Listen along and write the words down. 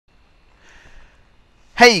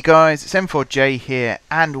Hey guys, it's M4J here,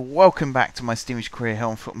 and welcome back to my Steamish career here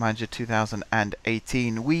on Football Manager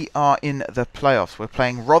 2018. We are in the playoffs. We're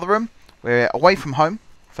playing Rotherham. We're away from home,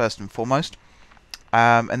 first and foremost.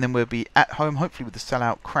 And then we'll be at home, hopefully with a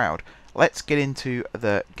sellout crowd. Let's get into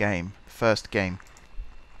the game. First game.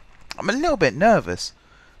 I'm a little bit nervous,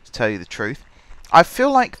 to tell you the truth. I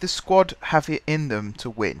feel like the squad have it in them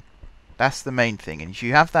to win. That's the main thing. And if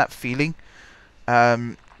you have that feeling,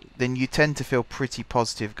 then you tend to feel pretty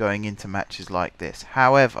positive going into matches like this.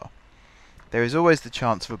 However, there is always the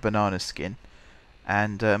chance of a banana skin,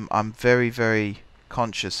 and I'm very, very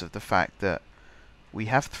conscious of the fact that we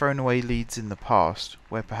have thrown away leads in the past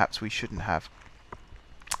where perhaps we shouldn't have.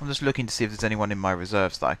 I'm just looking to see if there's anyone in my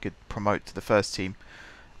reserves that I could promote to the first team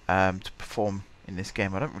to perform in this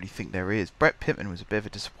game. I don't really think there is. Brett Pittman was a bit of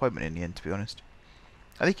a disappointment in the end, to be honest.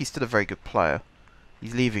 I think he's still a very good player.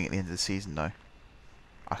 He's leaving at the end of the season, though.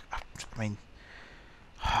 I mean,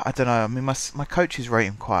 I don't know. I mean, my coaches rate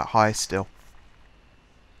him quite high still.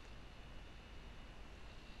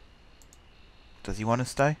 Does he want to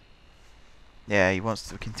stay? Yeah, he wants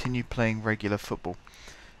to continue playing regular football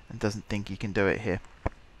and doesn't think he can do it here.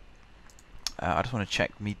 I just want to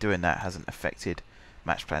check me doing that hasn't affected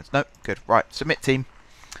match plans. Nope, good. Right, submit team.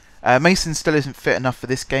 Mason still isn't fit enough for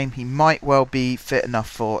this game. He might well be fit enough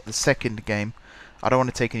for the second game. I don't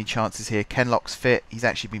want to take any chances here. Kenlock's fit. He's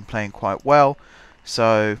actually been playing quite well,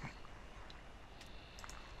 so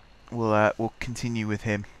we'll continue with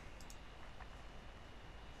him.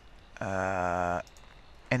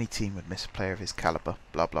 Any team would miss a player of his caliber.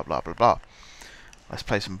 Blah blah blah blah blah. Let's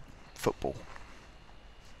play some football.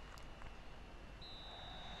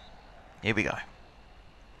 Here we go.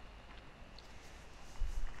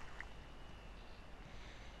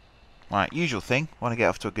 Right, usual thing, want to get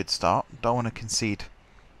off to a good start, don't want to concede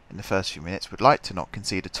in the first few minutes, would like to not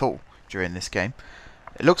concede at all during this game.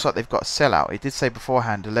 It looks like they've got a sellout. It did say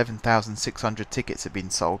beforehand 11,600 tickets have been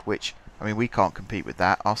sold, which, I mean, we can't compete with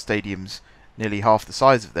that. Our stadium's nearly half the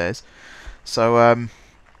size of theirs. So,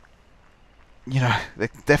 you know, they're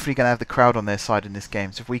definitely going to have the crowd on their side in this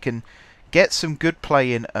game. So if we can get some good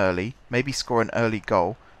play in early, maybe score an early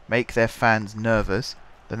goal, make their fans nervous,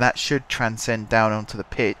 then that should transcend down onto the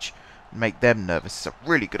pitch, make them nervous. It's a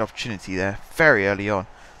really good opportunity there, very early on.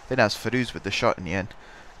 I think that was Fadouz with the shot in the end.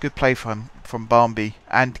 Good play from Barnby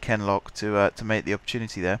and Kenlock to make the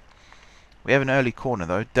opportunity there. We have an early corner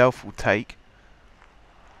though. Delph will take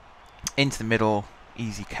into the middle,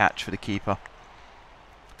 easy catch for the keeper.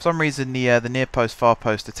 For some reason the near post, far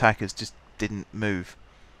post attackers just didn't move.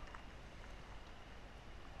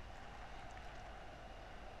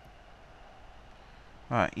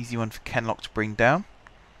 Alright, easy one for Kenlock to bring down.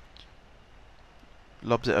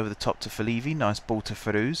 Lobs it over the top to Falevi. Nice ball to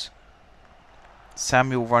Farouz.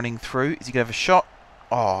 Samuel running through. Is he going to have a shot?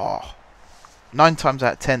 Oh, 9 times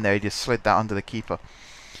out of 10 there, he just slid that under the keeper.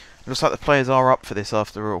 Looks like the players are up for this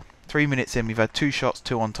after all. 3 minutes in, we've had 2 shots,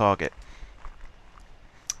 2 on target.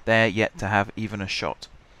 They're yet to have even a shot.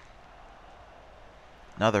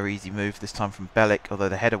 Another easy move, this time from Bellick, although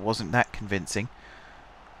the header wasn't that convincing.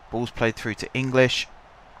 Ball's played through to English.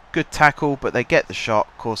 Good tackle, but they get the shot.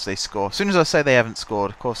 Of course they score. As soon as I say they haven't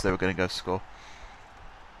scored, of course they were going to go score.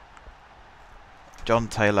 John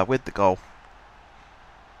Taylor with the goal.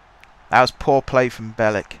 That was poor play from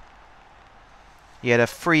Bellick. He had a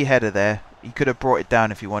free header there. He could have brought it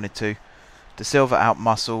down if he wanted to. De Silva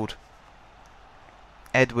out-muscled.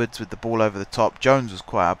 Edwards with the ball over the top. Jones was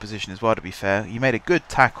quite out of position as well, to be fair. He made a good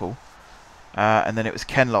tackle. And then it was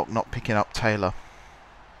Kenlock not picking up Taylor.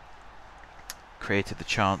 Created the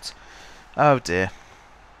chance. Oh dear.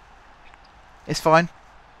 It's fine.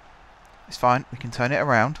 It's fine. We can turn it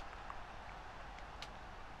around.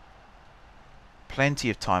 Plenty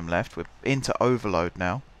of time left. We're into overload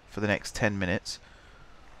now for the next 10 minutes.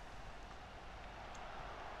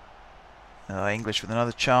 English with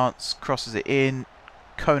another chance. Crosses it in.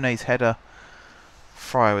 Kone's header.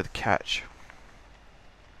 Fryer with the catch.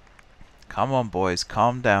 Come on, boys.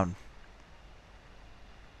 Calm down.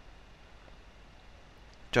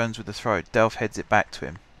 Jones with the throw. Delph heads it back to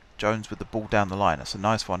him. Jones with the ball down the line. That's a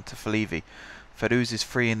nice one to Falevi. Farouz is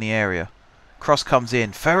free in the area. Cross comes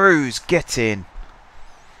in. Farouz, get in.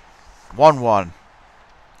 1-1.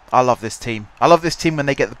 I love this team. I love this team when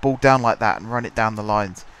they get the ball down like that and run it down the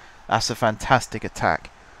lines. That's a fantastic attack.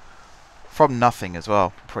 From nothing as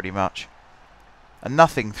well, pretty much. A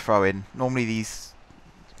nothing throw in. Normally these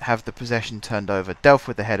have the possession turned over. Delph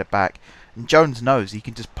with the header back. And Jones knows he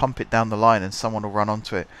can just pump it down the line and someone will run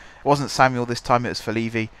onto it. It wasn't Samuel this time, it was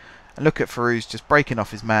Falevi. And look at Farouz just breaking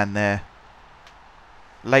off his man there.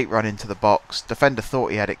 Late run into the box. Defender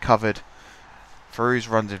thought he had it covered. Farouz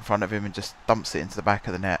runs in front of him and just dumps it into the back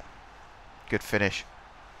of the net. Good finish.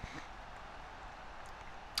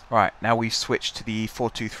 Right, now we've switched to the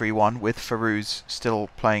 4-2-3-1 with Farouz still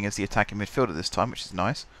playing as the attacking midfielder this time, which is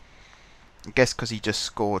nice. I guess because he just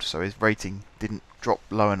scored, so his rating didn't drop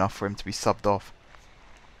low enough for him to be subbed off.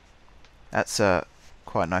 That's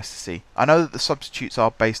quite nice to see. I know that the substitutes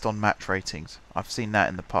are based on match ratings. I've seen that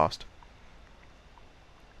in the past.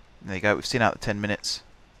 There you go, we've seen out the 10 minutes,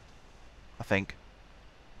 I think.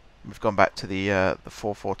 We've gone back to the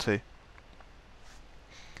 4-4-2.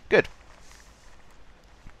 Good.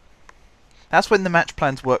 That's when the match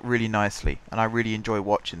plans work really nicely, and I really enjoy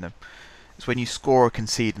watching them. It's when you score or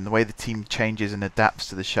concede, and the way the team changes and adapts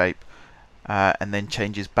to the shape, and then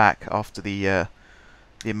changes back after the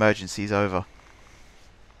emergency is over.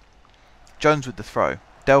 Jones with the throw,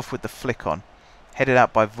 Delph with the flick on, headed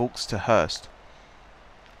out by Volks to Hurst.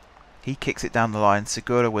 He kicks it down the line.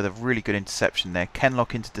 Segura with a really good interception there.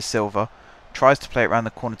 Kenlock into De Silva. Tries to play it around the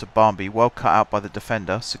corner to Barmby. Well cut out by the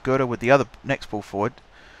defender. Segura with the other next ball forward.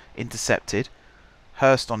 Intercepted.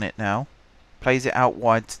 Hurst on it now. Plays it out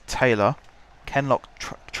wide to Taylor. Kenlock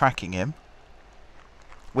tracking him.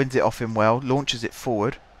 Wins it off him well. Launches it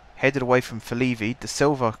forward. Headed away from Felivi. De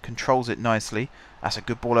Silva controls it nicely. That's a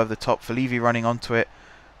good ball over the top. Felivi running onto it.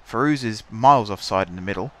 Farouz is miles offside in the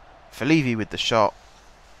middle. Felivi with the shot.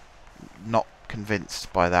 Not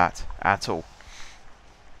convinced by that at all.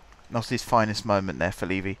 Not his finest moment there for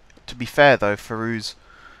Levy. To be fair though, Farouz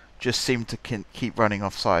just seemed to keep running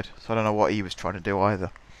offside, so I don't know what he was trying to do either.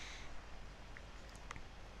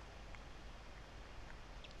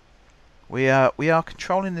 We are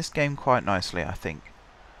controlling this game quite nicely, I think.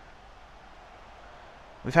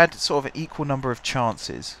 We've had sort of an equal number of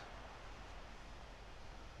chances,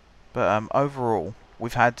 but overall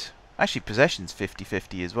we've had actually possessions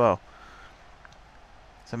 50-50 as well.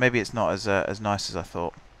 So maybe it's not as nice as I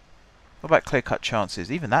thought. What about clear-cut chances?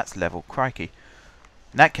 Even that's level. Crikey.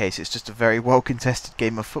 In that case, it's just a very well-contested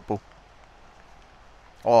game of football.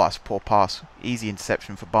 Oh, that's a poor pass. Easy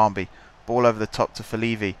interception for Barmby. Ball over the top to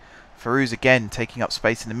Felivi. Farouz again taking up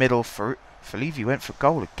space in the middle. Felivi went for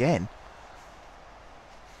goal again.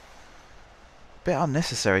 Bit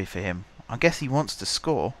unnecessary for him. I guess he wants to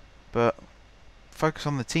score, but focus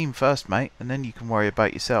on the team first, mate, and then you can worry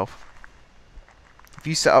about yourself. If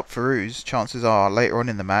you set up Farouz, chances are later on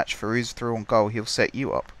in the match, Farouz through on goal, he'll set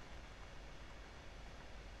you up.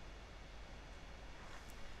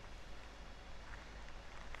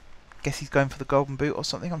 Guess he's going for the golden boot or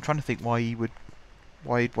something. I'm trying to think why he'd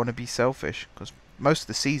want to be selfish, because most of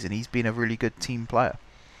the season he's been a really good team player.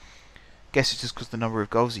 Guess it's just because the number of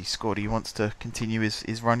goals he scored, he wants to continue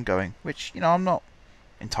his run going, which, you know, I'm not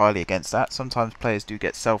entirely against that. Sometimes players do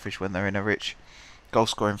get selfish when they're in a rich goal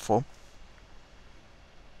scoring form.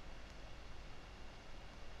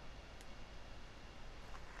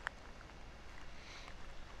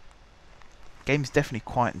 Game's definitely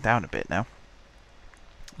quietened down a bit now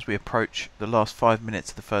as we approach the last 5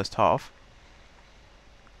 minutes of the first half.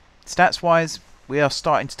 Stats wise, we are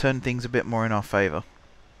starting to turn things a bit more in our favour.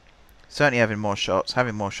 Certainly having more shots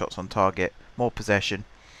on target, more possession.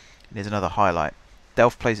 And here's another highlight.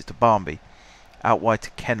 Delph plays it to Barmby, out wide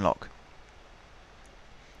to Kenlock.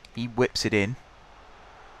 He whips it in.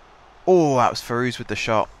 Oh, that was Farouz with the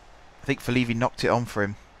shot. I think Felivi knocked it on for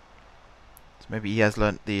him. So maybe he has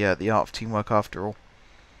learnt the art of teamwork after all.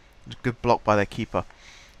 It was a good block by their keeper.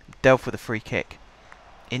 Delph with a free kick.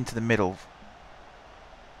 Into the middle.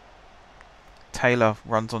 Taylor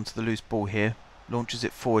runs onto the loose ball here. Launches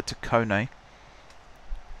it forward to Kone.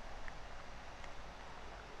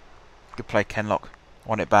 Good play, Kenlock.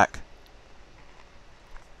 On it back.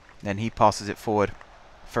 Then he passes it forward.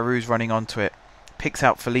 Farouz running onto it. Picks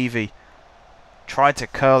out Felivi. Tried to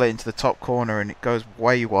curl it into the top corner and it goes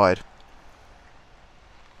way wide.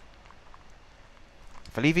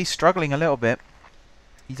 Felivi's struggling a little bit.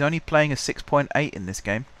 He's only playing a 6.8 in this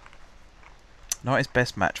game. Not his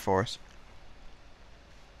best match for us.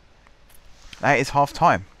 That is half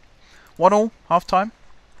time. 1-1, half time.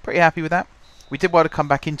 Pretty happy with that. We did well to come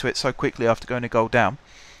back into it so quickly after going a goal down.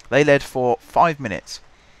 They led for 5 minutes.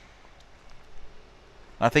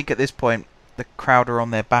 I think at this point the crowd are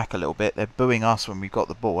on their back a little bit. They're booing us when we got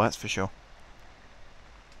the ball, that's for sure.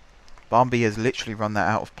 Barmby has literally run that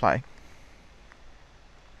out of play.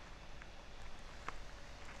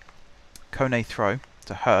 Kone throw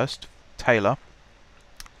to Hurst. Taylor.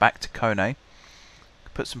 Back to Kone.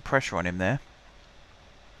 Put some pressure on him there.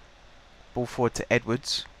 Ball forward to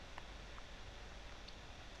Edwards.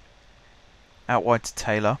 Out wide to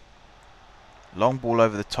Taylor. Long ball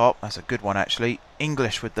over the top. That's a good one actually.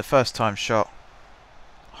 English with the first time shot.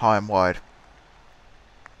 High and wide.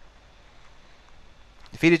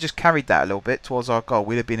 If he'd have just carried that a little bit towards our goal,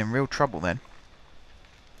 we'd have been in real trouble then.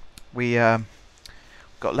 We got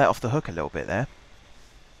let off the hook a little bit there.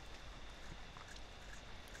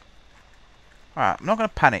 Alright, I'm not going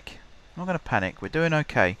to panic. I'm not going to panic. We're doing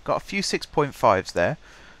okay. Got a few 6.5s there,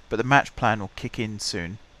 but the match plan will kick in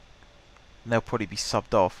soon. And they'll probably be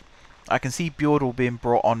subbed off. I can see Bjordal being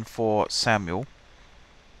brought on for Samuel.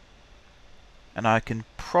 And I can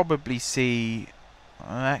probably see...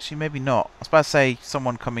 actually, maybe not. I was about to say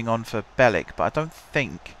someone coming on for Bellic, but I don't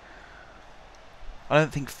think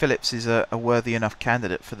Phillips is a worthy enough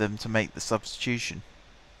candidate for them to make the substitution.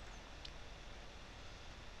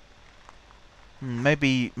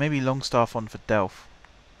 Maybe Longstaff on for Delph.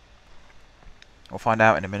 We'll find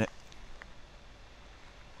out in a minute.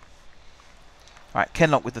 Right,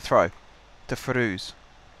 Kenlock with the throw to Farouz.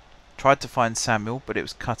 Tried to find Samuel, but it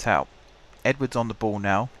was cut out. Edwards on the ball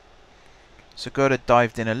now. Segura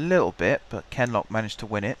dived in a little bit, but Kenlock managed to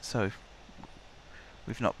win it, so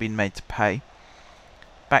we've not been made to pay.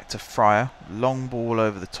 Back to Fryer. Long ball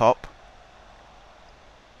over the top.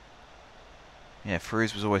 Yeah,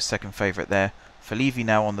 Farouz was always second favourite there. Falevi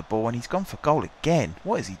now on the ball, and he's gone for goal again.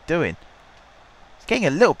 What is he doing? He's getting a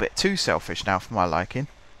little bit too selfish now for my liking.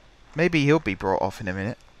 Maybe he'll be brought off in a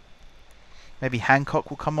minute. Maybe Hancock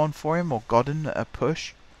will come on for him, or Godden at a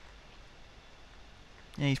push.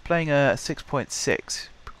 Yeah, he's playing a 6.6,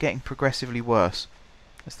 getting progressively worse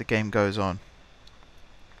as the game goes on.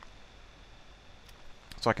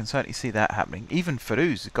 So I can certainly see that happening. Even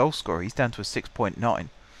Farouz, the goal scorer, he's down to a 6.9.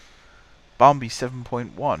 Barmby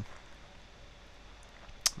 7.1.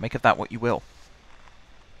 Make of that what you will.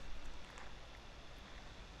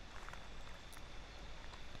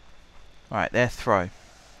 Alright, their throw.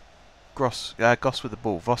 Goss with the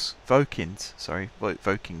ball. Vokins. Sorry,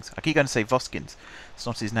 Vokings. I keep going to say Voskins. It's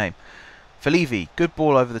not his name. Falevi, good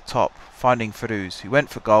ball over the top. Finding Farouz, who went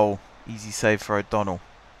for goal. Easy save for O'Donnell.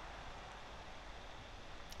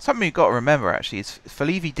 Something you've got to remember, actually, is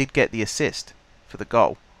Falevi did get the assist for the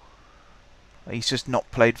goal. He's just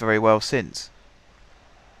not played very well since.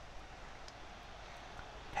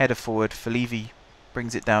 Header forward. Falevi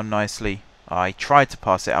brings it down nicely. He tried to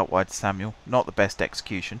pass it out wide to Samuel. Not the best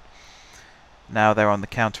execution. Now they're on the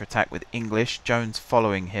counter-attack with English. Jones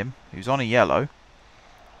following him, who's on a yellow.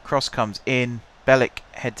 Cross comes in. Bellic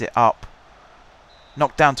heads it up.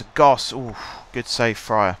 Knocked down to Goss. Ooh, good save,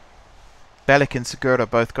 Fryer. Bellic and Segura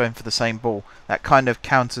both going for the same ball. That kind of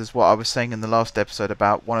counters what I was saying in the last episode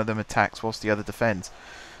about one of them attacks whilst the other defends.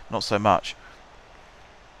 Not so much.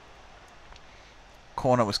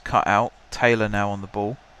 Corner was cut out. Taylor now on the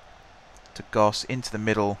ball. To Goss, into the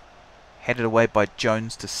middle. Headed away by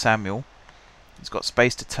Jones to Samuel. He's got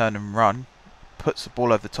space to turn and run. Puts the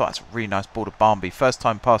ball over the top. That's a really nice ball to Barmby. First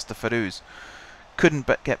time pass to Farouz. Couldn't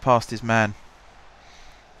but get past his man.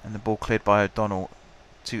 And the ball cleared by O'Donnell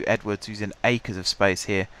to Edwards, who's in acres of space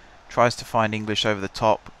here. Tries to find English over the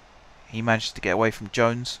top. He manages to get away from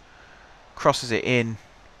Jones. Crosses it in.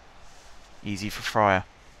 Easy for Fryer.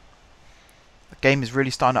 The game is really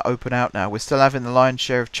starting to open out now. We're still having the lion's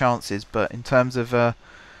share of chances, but in terms of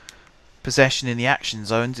possession in the action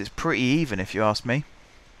zones, it's pretty even if you ask me.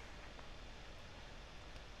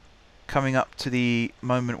 Coming up to the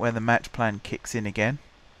moment where the match plan kicks in again.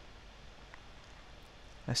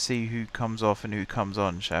 Let's see who comes off and who comes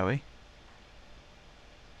on, shall we?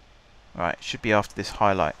 Right, should be after this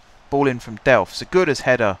highlight. Ball in from Delph. Segura's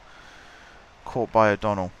header. Caught by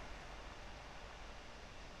O'Donnell.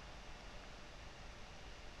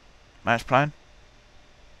 Match plan?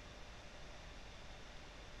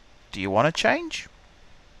 Do you want to change?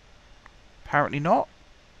 Apparently not.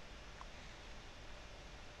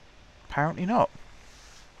 Apparently not.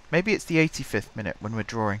 Maybe it's the 85th minute when we're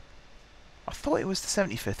drawing. I thought it was the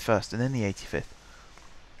 75th first and then the 85th.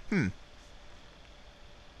 I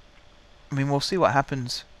mean, we'll see what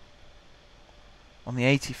happens on the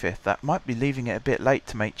 85th. That might be leaving it a bit late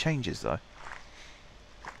to make changes, though.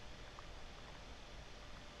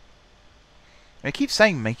 They keep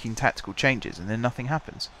saying making tactical changes and then nothing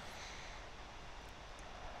happens.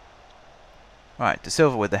 Right, De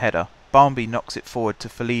Silva with the header. Barmby knocks it forward to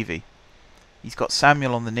Falevi. He's got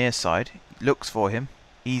Samuel on the near side. He looks for him.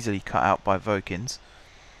 Easily cut out by Vokins.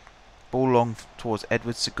 Ball long towards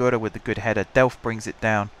Edwards. Segura with the good header. Delph brings it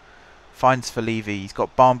down. Finds Falevi. He's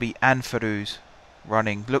got Barmby and Farouz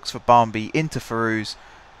running. Looks for Barmby. Into Farouz.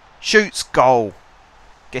 Shoots. Goal.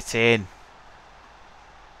 Get in.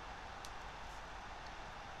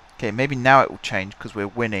 Okay, maybe now it will change because we're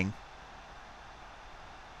winning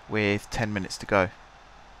with 10 minutes to go.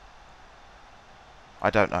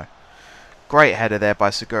 I don't know. Great header there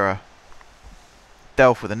by Segura.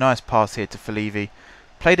 Delph with a nice pass here to Falevi.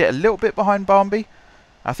 Played it a little bit behind Barnby.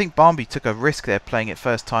 I think Barnby took a risk there playing it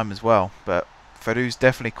first time as well, but Farouz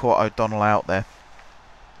definitely caught O'Donnell out there.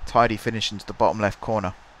 Tidy finish into the bottom left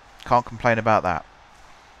corner. Can't complain about that.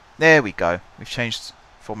 There we go. We've changed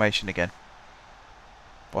formation again.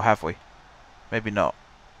 Or have we? Maybe not.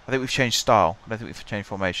 I think we've changed style. I don't think we've changed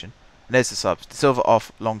formation. And there's the subs. De Silva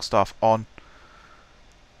off, Longstaff on.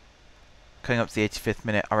 Coming up to the 85th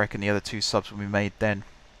minute, I reckon the other two subs will be made then.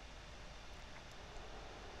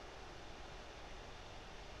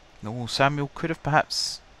 Oh, Samuel could have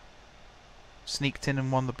perhaps sneaked in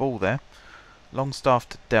and won the ball there. Longstaff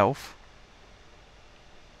to Delph.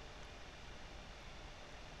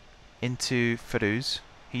 Into Farouz.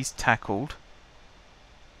 He's tackled.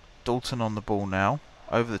 Dalton on the ball now.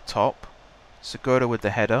 Over the top. Segura with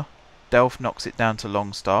the header. Delph knocks it down to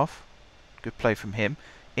Longstaff. Good play from him.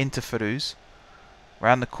 Into Farouz.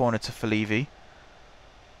 Round the corner to Falevi.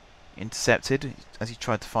 Intercepted as he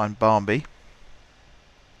tried to find Barnby.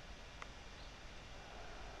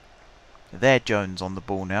 There Jones on the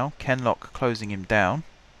ball now. Kenlock closing him down.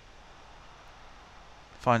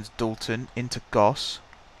 Finds Dalton into Goss.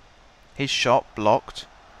 His shot blocked.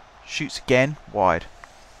 Shoots again. Wide.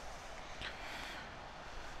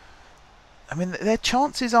 I mean, their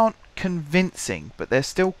chances aren't convincing, but they're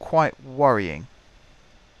still quite worrying.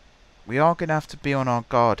 We are going to have to be on our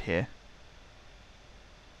guard here.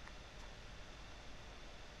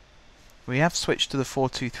 We have switched to the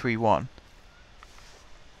 4-2-3-1.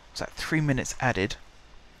 Is that 3 minutes added?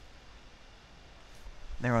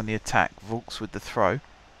 They're on the attack. Volks with the throw.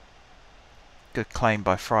 Good claim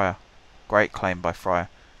by Fryer. Great claim by Fryer.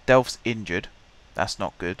 Delph's injured. That's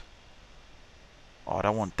not good. Oh, I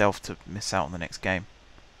don't want Delph to miss out on the next game.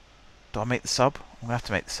 Do I make the sub? I'm going to have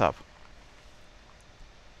to make the sub.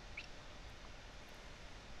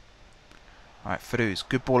 Alright, Farouz.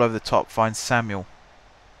 Good ball over the top. Finds Samuel.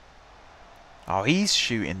 Oh, he's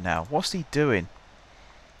shooting now. What's he doing?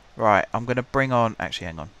 Right, I'm going to bring on... Actually,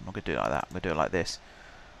 hang on. I'm not going to do it like that. I'm going to do it like this.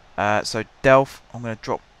 So, Delph, I'm going to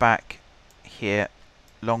drop back here.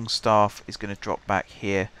 Longstaff is going to drop back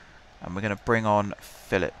here. And we're going to bring on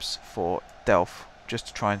Phillips for Delph, just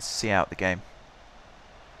to try and see out the game.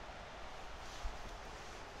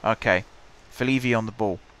 Okay. Falevi on the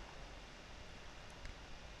ball.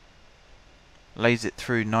 Lays it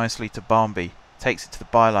through nicely to Barnby. Takes it to the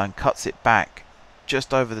byline, cuts it back.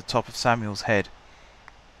 Just over the top of Samuel's head.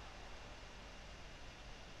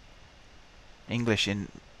 English in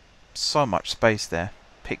so much space there.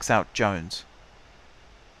 Picks out Jones.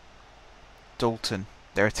 Dalton.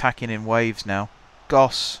 They're attacking in waves now.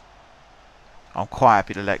 Goss. I'm quite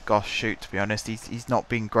happy to let Goss shoot, to be honest. He's not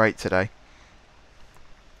been great today.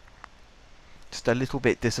 Just a little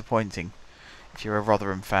bit disappointing if you're a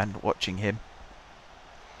Rotherham fan watching him.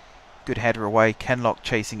 Good header away. Kenlock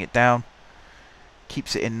chasing it down.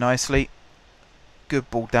 Keeps it in nicely. Good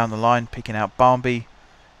ball down the line, picking out Barnby.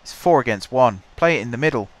 It's 4 against 1. Play it in the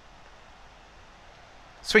middle.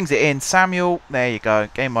 Swings it in. Samuel. There you go.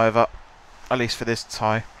 Game over. At least for this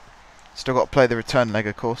tie. Still got to play the return leg,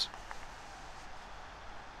 of course.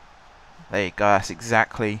 There you go. That's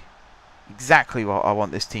exactly what I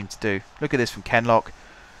want this team to do. Look at this from Kenlock.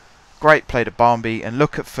 Great play to Barnby. And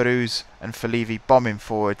look at Farouz and Falevi bombing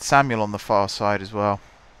forward. Samuel on the far side as well.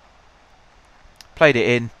 Played it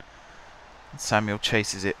in. And Samuel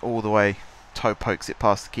chases it all the way. Toe pokes it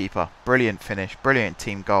past the keeper. Brilliant finish. Brilliant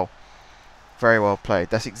team goal. Very well played.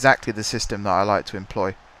 That's exactly the system that I like to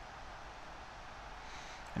employ.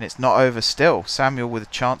 And it's not over still. Samuel with a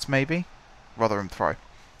chance maybe. Rotherham throw.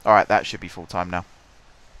 Alright, that should be full time now.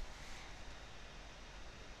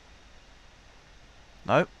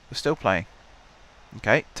 No, we're still playing.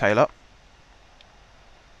 Okay, Taylor.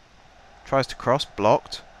 Tries to cross,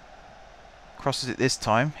 blocked. Crosses it this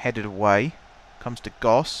time, headed away. Comes to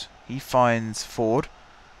Goss. He finds Ford.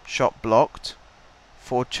 Shot blocked.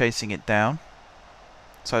 Ford chasing it down.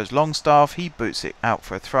 So it's Longstaff. He boots it out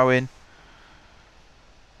for a throw-in.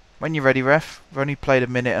 When you're ready, ref. We've only played a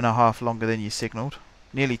minute and a half longer than you signalled.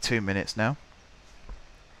 Nearly 2 minutes now.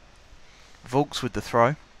 Volks with the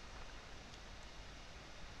throw.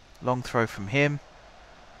 Long throw from him.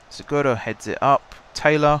 Segura heads it up.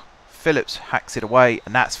 Taylor. Phillips hacks it away.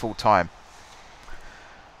 And that's full time.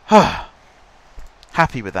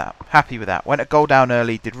 Happy with that. Happy with that. Went a goal down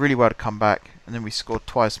early. Did really well to come back. And then we scored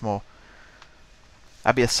twice more.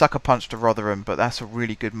 That'd be a sucker punch to Rotherham. But that's a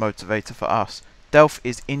really good motivator for us. Delph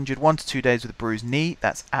is injured 1 to 2 days with a bruised knee.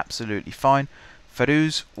 That's absolutely fine.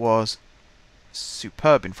 Farouz was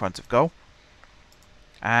superb in front of goal.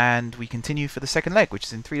 And we continue for the second leg, which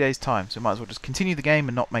is in 3 days' time. So we might as well just continue the game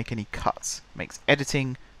and not make any cuts. Makes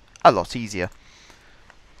editing a lot easier.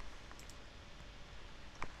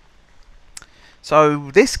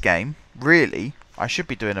 So this game, really, I should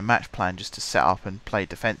be doing a match plan just to set up and play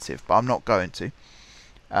defensive, but I'm not going to.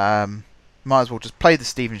 Might as well just play the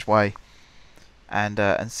Stevenage way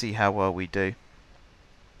and see how well we do.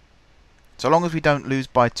 So long as we don't lose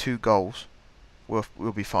by 2 goals,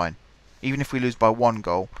 we'll be fine. Even if we lose by 1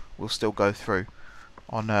 goal, we'll still go through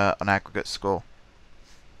on aggregate score.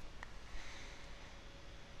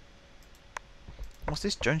 What's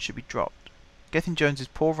this? Jones should be dropped. Getting Jones's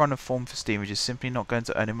poor run of form for Stevenage is simply not going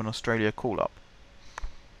to earn him an Australia call-up.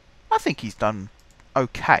 I think he's done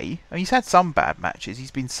okay. I mean, he's had some bad matches.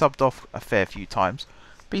 He's been subbed off a fair few times,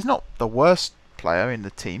 but he's not the worst player in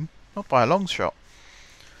the team, not by a long shot.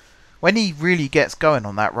 When he really gets going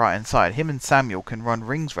on that right hand side, him and Samuel can run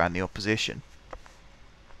rings around the opposition.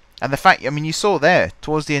 And the fact, I mean, you saw there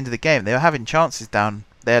towards the end of the game, they were having chances down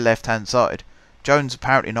their left hand side. Jones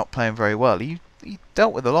apparently not playing very well. He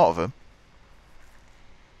dealt with a lot of them.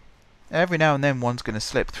 Every now and then one's going to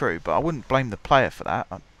slip through, but I wouldn't blame the player for that.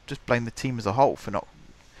 I'd just blame the team as a whole for not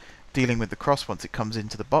dealing with the cross once it comes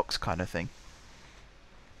into the box kind of thing.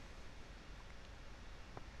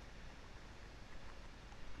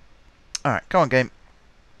 Alright, come on game.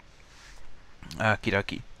 Okie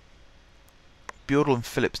dokie. Bjordal and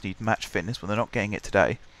Phillips need match fitness when they're not getting it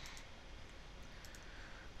today.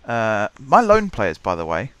 My loan players, by the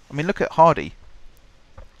way. I mean, look at Hardy.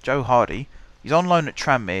 Joe Hardy. He's on loan at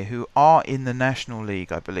Tranmere, who are in the National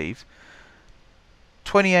League, I believe.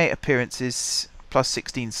 28 appearances plus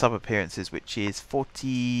 16 sub-appearances, which is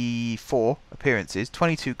 44 appearances.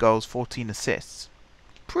 22 goals, 14 assists.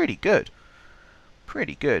 Pretty good.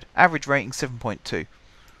 Pretty good. Average rating 7.2.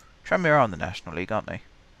 Tranmere are on the National League, aren't they?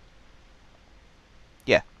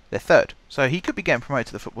 Yeah, they're 3rd. So he could be getting promoted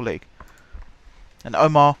to the Football League. And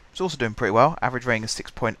Omar is also doing pretty well. Average rating is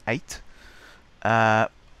 6.8.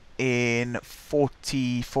 In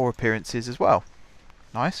 44 appearances as well.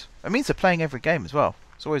 Nice. It means they're playing every game as well.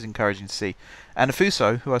 It's always encouraging to see. And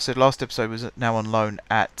Afuso, who I said last episode was now on loan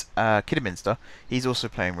at Kidderminster, he's also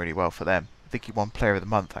playing really well for them. I think he won Player of the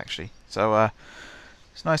Month, actually. So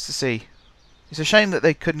it's nice to see. It's a shame that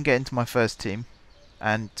they couldn't get into my first team.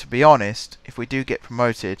 And to be honest, if we do get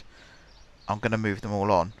promoted, I'm going to move them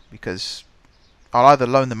all on. Because I'll either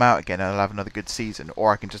loan them out again and I'll have another good season,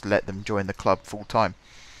 or I can just let them join the club full time.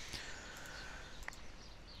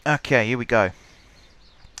 Okay, here we go.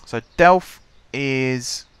 So Delph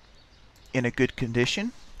is in a good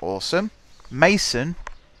condition. Awesome. Mason,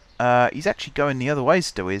 he's actually going the other way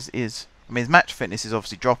still. I mean, his match fitness is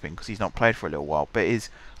obviously dropping because he's not played for a little while, but his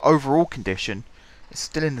overall condition is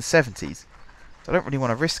still in the 70s. So I don't really want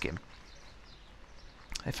to risk him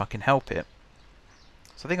if I can help it.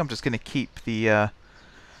 So I think I'm just going to keep the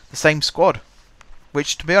same squad,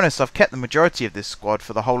 which, to be honest, I've kept the majority of this squad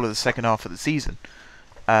for the whole of the second half of the season.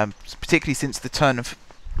 Particularly since the turn of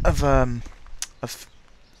the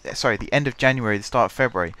end of January, the start of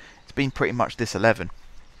February, it's been pretty much this 11.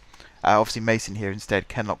 Obviously Mason here instead.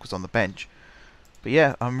 Kenlock was on the bench, but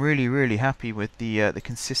yeah, I'm really happy with the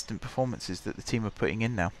consistent performances that the team are putting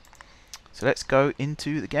in now. So let's go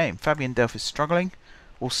into the game. Fabian Delph is struggling.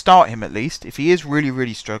 We'll start him at least. If he is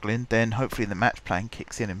really struggling, then hopefully the match plan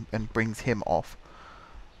kicks in and brings him off.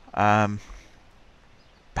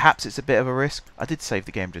 Perhaps it's a bit of a risk. I did save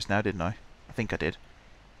the game just now, didn't I? I think I did.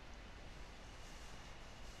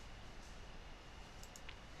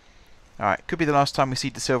 Alright, could be the last time we see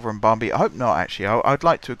De Silva and Barmby. I hope not, actually. I'd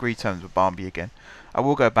like to agree terms with Barmby again. I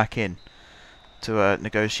will go back in to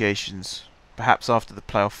negotiations, perhaps after the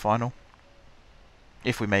playoff final.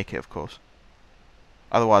 If we make it, of course.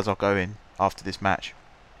 Otherwise, I'll go in after this match.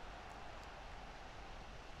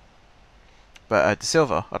 But De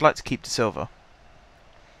Silva, I'd like to keep De Silva.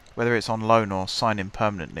 Whether it's on loan or sign him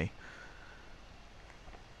permanently.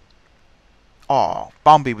 Oh,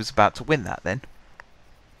 Barmby was about to win that then.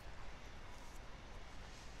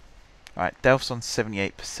 Alright, Delph's on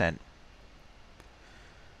 78%.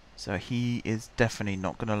 So he is definitely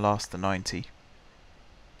not going to last the 90.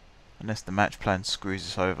 Unless the match plan screws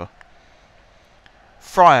us over.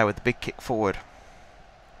 Fryer with the big kick forward.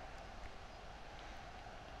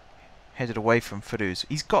 Headed away from Faduz.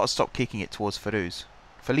 He's got to stop kicking it towards Faduz.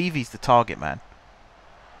 Falevi's the target man.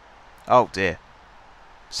 Oh dear.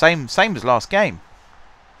 Same as last game.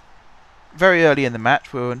 Very early in the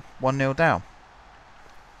match we were 1-0 down.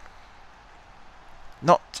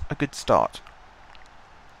 Not a good start.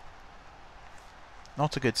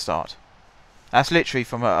 Not a good start. That's literally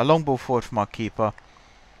from a long ball forward from our keeper.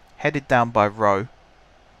 Headed down by Rowe.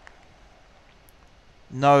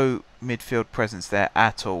 No midfield presence there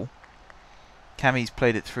at all. Cammy's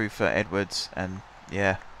played it through for Edwards, and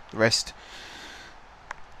yeah, the rest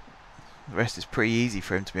The rest is pretty easy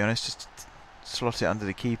for him, to be honest. Just slot it under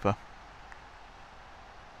the keeper.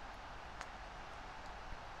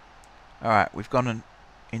 Alright, we've gone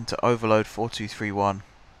into overload 4-2-3-1.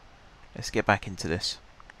 Let's get back into this.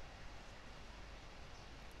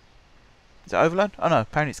 Is it overload? Oh no,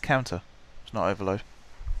 apparently it's counter. It's not overload.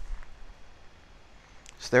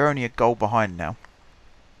 So they're only a goal behind now.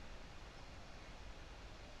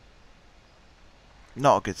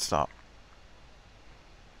 Not a good start.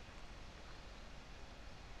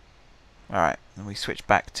 Alright, then we switch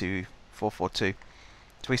back to 4-4-2.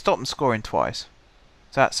 So we stopped them scoring twice.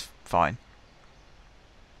 So that's fine.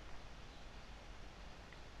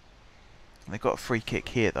 And they've got a free kick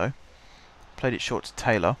here though. Played it short to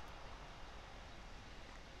Taylor.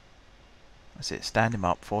 That's it, stand him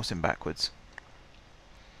up, force him backwards.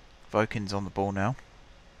 Vokin's on the ball now.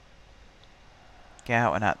 Get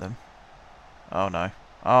out and at them. Oh no.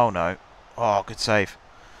 Oh no. Oh, good save.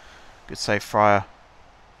 Good save, Fryer.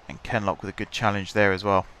 And Kenlock with a good challenge there as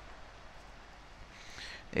well.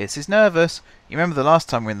 This is nervous. You remember the last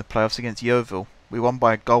time we were in the playoffs against Yeovil? We won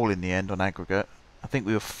by a goal in the end on aggregate. I think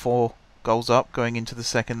we were 4 goals up going into the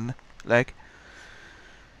second leg.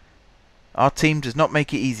 Our team does not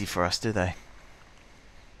make it easy for us, do they?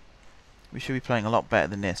 We should be playing a lot better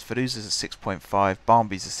than this. Faduza's a 6.5,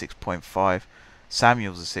 Barmby's a 6.5,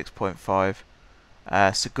 Samuel's a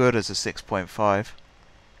 6.5, Segura's a 6.5.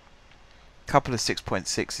 Couple of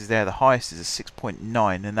 6.6s there. The highest is a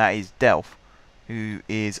 6.9, and that is Delph, who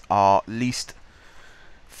is our least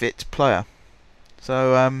fit player.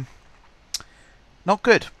 So, not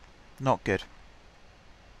good. Not good.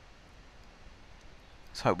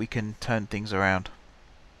 Let's hope we can turn things around.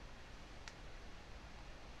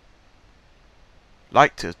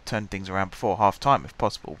 Like to turn things around before half time if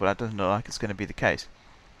possible, but that doesn't look like it's going to be the case.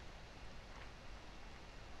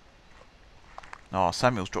 Oh,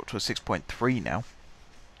 Samuel's dropped to a 6.3 now.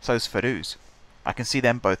 So's Faduz. I can see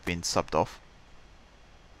them both being subbed off.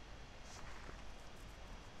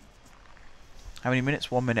 How many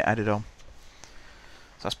minutes? 1 minute added on.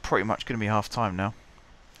 So that's pretty much going to be half time now.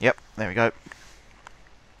 Yep, there we go.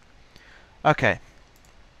 Okay.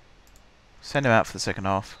 Send them out for the second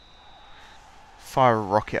half. Fire a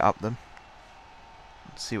rocket up them.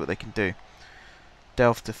 Let's see what they can do.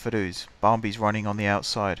 Delph to Faduz. Barmby's running on the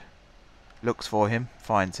outside. Looks for him,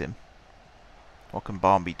 finds him. What can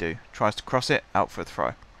Barmby do? Tries to cross it, out for a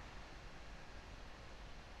throw.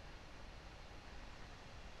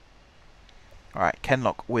 Alright,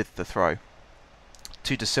 Kenlock with the throw.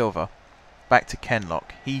 To De Silva. Back to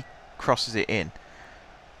Kenlock. He crosses it in.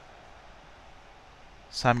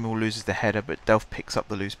 Samuel loses the header, but Delph picks up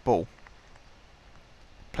the loose ball.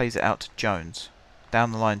 Plays it out to Jones.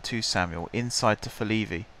 Down the line to Samuel. Inside to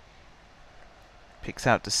Falevi. Picks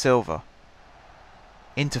out De Silva.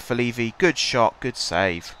 Into Falevi. Good shot, good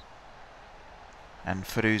save. And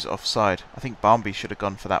Faduz offside. I think Barmby should have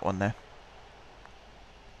gone for that one there.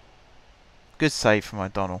 Good save from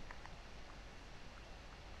O'Donnell.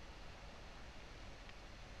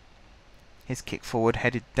 His kick forward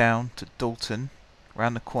headed down to Dalton.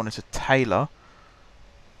 Round the corner to Taylor.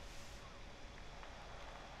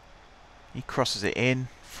 He crosses it in.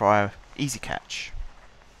 Fryer, easy catch.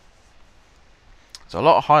 There's a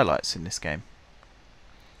lot of highlights in this game.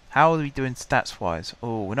 How are we doing stats wise?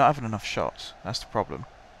 Oh, we're not having enough shots. That's the problem.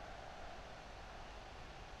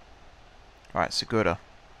 Right, Segura.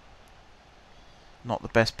 Not the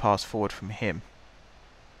best pass forward from him.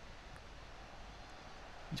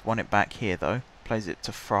 He's won it back here though. Plays it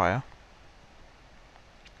to Fryer.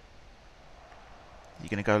 Is he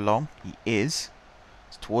going to go long? He is.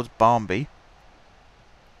 It's towards Barmby.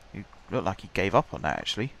 Who looked like he gave up on that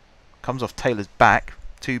actually. Comes off Taylor's back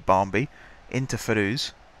to Barmby. Into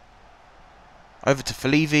Faduz. Over to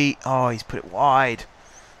Falevi. Oh, he's put it wide.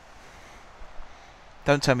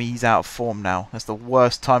 Don't tell me he's out of form now. That's the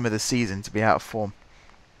worst time of the season to be out of form.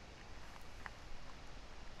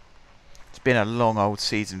 It's been a long old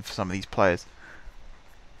season for some of these players.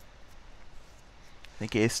 I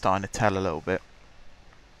think it is starting to tell a little bit.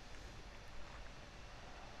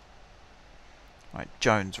 Right,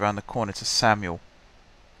 Jones round the corner to Samuel.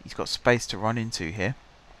 He's got space to run into here.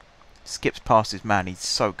 Skips past his man. He's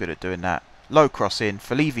so good at doing that. Low cross in.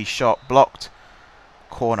 Falevi's shot blocked.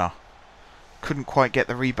 Corner. Couldn't quite get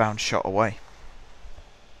the rebound shot away.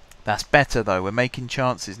 That's better though. We're making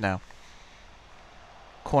chances now.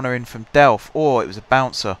 Corner in from Delph. Oh, it was a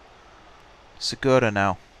bouncer. Segura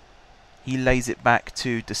now. He lays it back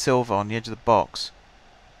to De Silva on the edge of the box.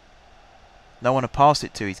 No one to pass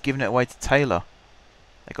it to. He's giving it away to Taylor.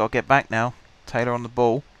 They got to get back now. Taylor on the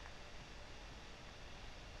ball.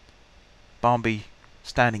 Barmby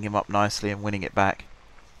standing him up nicely and winning it back.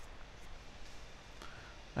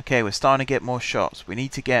 Okay, we're starting to get more shots. We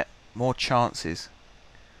need to get more chances.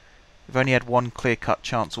 We've only had one clear-cut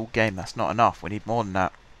chance all game. That's not enough. We need more than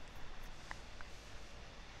that.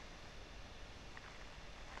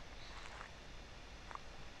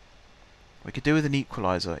 We could do with an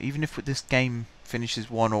equaliser. Even if this game finishes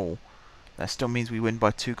 1-1, that still means we win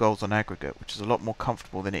by 2 goals on aggregate, which is a lot more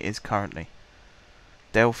comfortable than it is currently.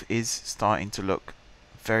 Delph is starting to look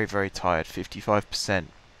very, very tired. 55%.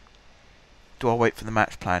 Do I wait for the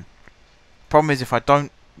match plan? Problem is, if I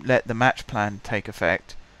don't let the match plan take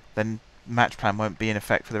effect, then match plan won't be in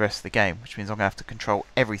effect for the rest of the game, which means I'm going to have to control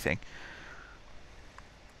everything,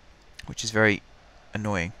 which is very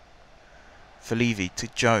annoying. Felivi to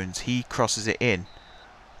Jones, he crosses it in.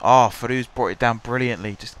 Ah, Farouz brought it down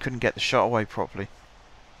brilliantly, just couldn't get the shot away properly.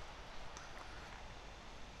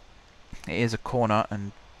 It is a corner,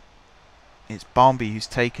 and it's Barmby who's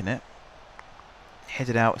taken it.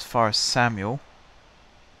 Headed out as far as Samuel.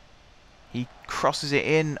 He crosses it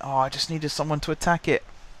in. Oh, I just needed someone to attack it.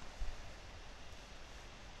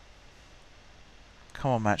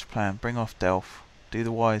 Come on, match plan. Bring off Delph. Do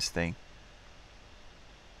the wise thing.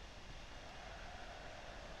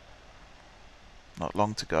 Not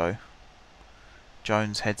long to go.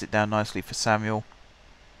 Jones heads it down nicely for Samuel.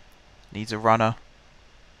 Needs a runner.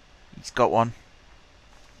 He's got one.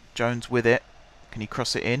 Jones with it. Can he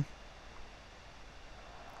cross it in?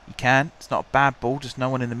 He can. It's not a bad ball, just no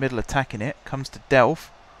one in the middle attacking it. Comes to Delph.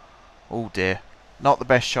 Oh dear. Not the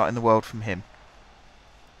best shot in the world from him.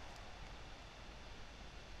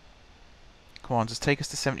 Come on, just take us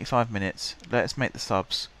to 75 minutes. Let us make the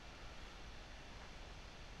subs.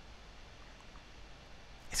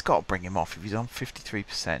 It's got to bring him off if he's on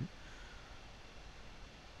 53%.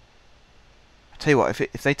 I'll tell you what,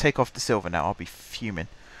 if they take off De Silva now, I'll be fuming.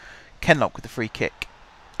 Kenlock with the free kick.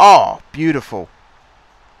 Oh, beautiful.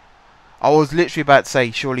 I was literally about to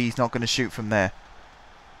say, surely he's not going to shoot from there.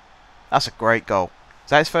 That's a great goal.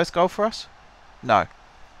 Is that his first goal for us? No.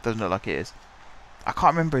 Doesn't look like it is. I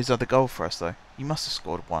can't remember his other goal for us, though. He must have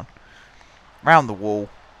scored one. Round the wall.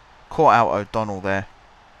 Caught out O'Donnell there.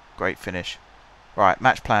 Great finish. Right,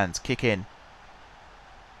 match plans. Kick in.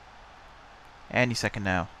 Any second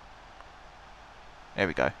now. There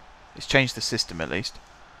we go. It's changed the system at least.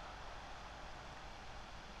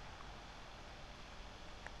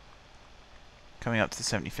 Coming up to the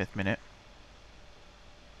 75th minute.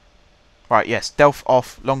 Right, yes. Delph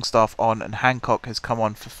off, Longstaff on, and Hancock has come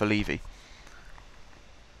on for Felivi.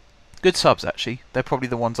 Good subs, actually. They're probably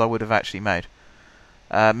the ones I would have actually made.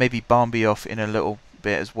 Maybe Barmby off in a little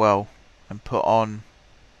bit as well. And put on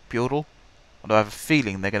Bjordal. Although I have a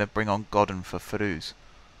feeling they're going to bring on Godden for Farouz.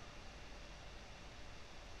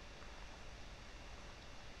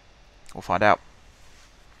 We'll find out.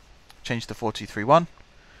 Change to 4-2-3-1.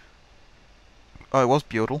 Oh, it was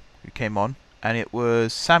Bjordal who came on. And it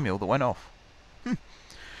was Samuel that went off.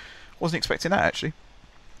 Wasn't expecting that, actually.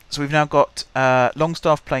 So we've now got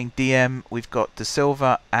Longstaff playing DM. We've got De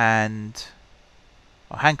Silva and...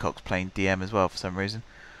 Oh, Hancock's playing DM as well for some reason.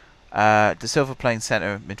 De Silva playing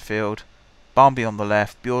centre midfield. Barmby on the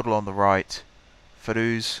left. Bjordal on the right.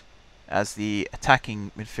 Farouz as the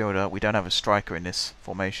attacking midfielder. We don't have a striker in this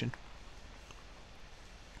formation.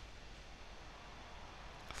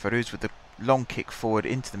 Farouz with the long kick forward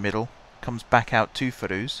into the middle. Comes back out to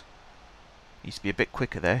Farouz. Used to be a bit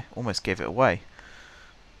quicker there. Almost gave it away.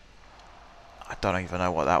 I don't even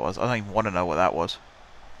know what that was. I don't even want to know what that was.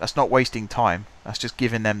 That's not wasting time. That's just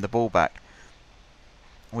giving them the ball back.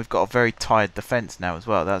 And we've got a very tired defence now as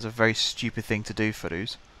well. That was a very stupid thing to do,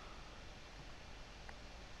 Farouz.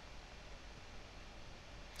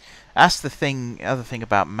 That's the thing. Other thing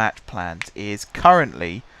about match plans is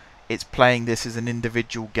currently it's playing this as an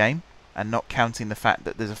individual game and not counting the fact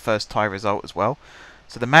that there's a first tie result as well.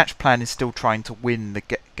 So the match plan is still trying to win the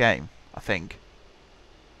game, I think.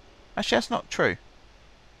 Actually, that's not true.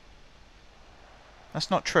 That's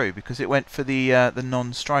not true because it went for the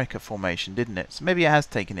non-striker formation, didn't it? So maybe it has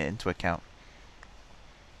taken it into account.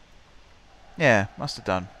 Yeah, must have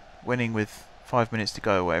done. Winning with 5 minutes to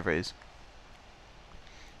go, or whatever it is.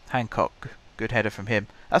 Hancock, good header from him.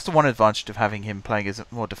 That's the one advantage of having him playing as a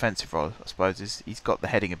more defensive role, I suppose, is he's got the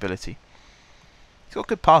heading ability. He's got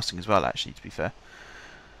good passing as well, actually, to be fair.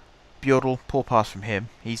 Bjordal, poor pass from him.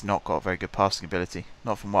 He's not got very good passing ability.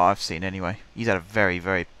 Not from what I've seen, anyway. He's had a very,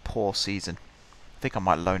 very poor season. I think I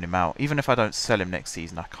might loan him out. Even if I don't sell him next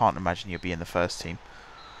season, I can't imagine he'll be in the first team.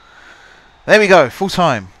 There we go, full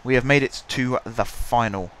time. We have made it to the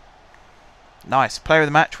final. Nice. Player of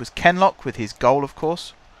the match was Kenlock with his goal, of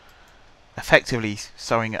course. Effectively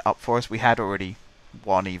sewing it up for us. We had already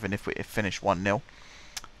 1 even if we finish 1-0.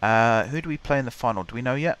 Who do we play in the final? Do we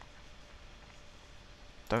know yet?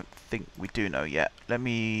 Don't think we do know yet. Let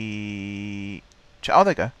me... Oh,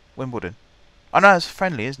 there you go. Wimbledon. Oh no, it's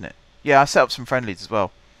friendly, isn't it? Yeah, I set up some friendlies as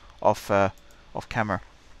well. Off camera.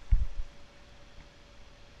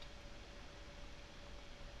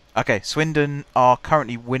 Okay, Swindon are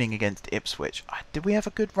currently winning against Ipswich. Did we have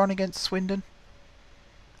a good run against Swindon?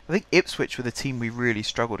 I think Ipswich were the team we really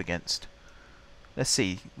struggled against. Let's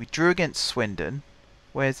see. We drew against Swindon.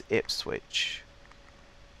 Where's Ipswich?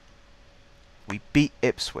 We beat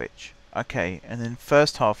Ipswich. Okay, and then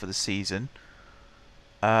first half of the season,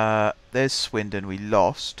 there's Swindon, we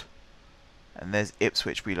lost. And there's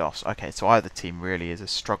Ipswich, we lost. Okay, so either team really is a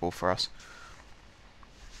struggle for us.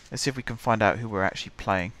 Let's see if we can find out who we're actually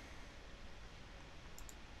playing.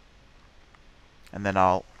 And then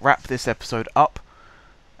I'll wrap this episode up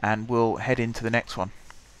and we'll head into the next one.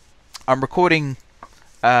 I'm recording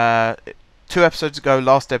 2 episodes ago,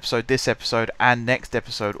 last episode, this episode, and next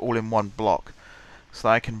episode all in one block. So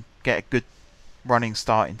that I can get a good running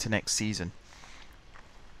start into next season.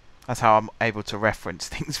 That's how I'm able to reference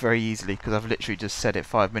things very easily, because I've literally just said it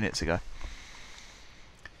 5 minutes ago.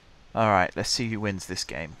 Alright, let's see who wins this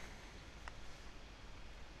game.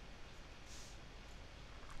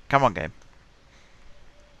 Come on, game.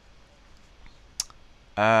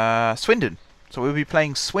 Swindon. So we'll be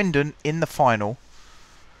playing Swindon in the final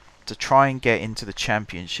to try and get into the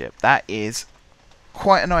championship. That is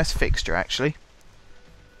quite a nice fixture, actually.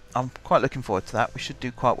 I'm quite looking forward to that. We should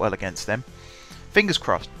do quite well against them. Fingers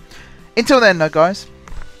crossed. Until then, though, guys,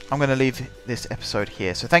 I'm going to leave this episode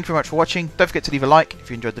here. So thank you very much for watching. Don't forget to leave a like if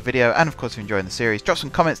you enjoyed the video, and of course if you're enjoying the series. Drop some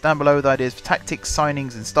comments down below with ideas for tactics,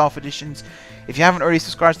 signings and staff additions. If you haven't already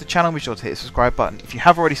subscribed to the channel, be sure to hit the subscribe button. If you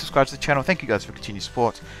have already subscribed to the channel, thank you guys for continued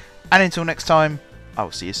support. And until next time, I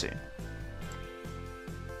will see you soon.